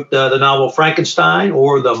 wrote the novel Frankenstein,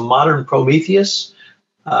 or the Modern Prometheus.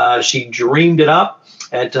 She dreamed it up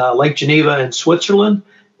at Lake Geneva in Switzerland,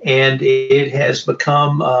 and it has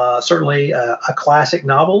become certainly a classic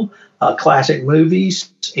novel, classic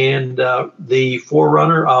movies, and the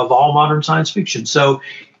forerunner of all modern science fiction. So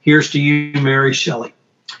here's to you, Mary Shelley.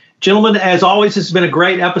 Gentlemen, as always, this has been a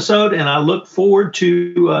great episode, and I look forward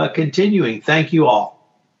to continuing. Thank you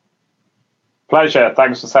all. Pleasure.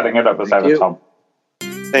 Thanks for setting it up as ever, Tom.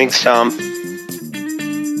 Thanks, Tom.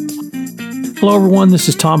 Hello, everyone. This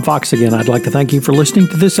is Tom Fox again. I'd like to thank you for listening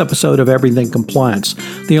to this episode of Everything Compliance,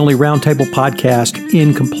 the only roundtable podcast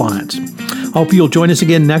in compliance. I hope you'll join us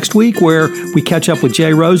again next week, where we catch up with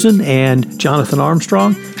Jay Rosen and Jonathan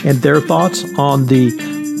Armstrong and their thoughts on the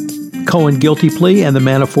Cohen guilty plea and the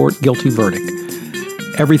Manafort guilty verdict.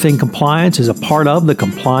 Everything Compliance is a part of the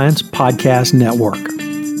Compliance Podcast Network.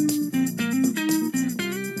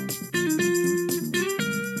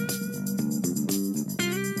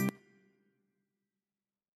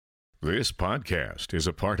 This podcast is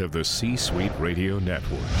a part of the C-Suite Radio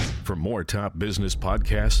Network. For more top business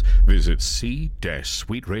podcasts, visit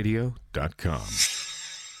c-suiteradio.com.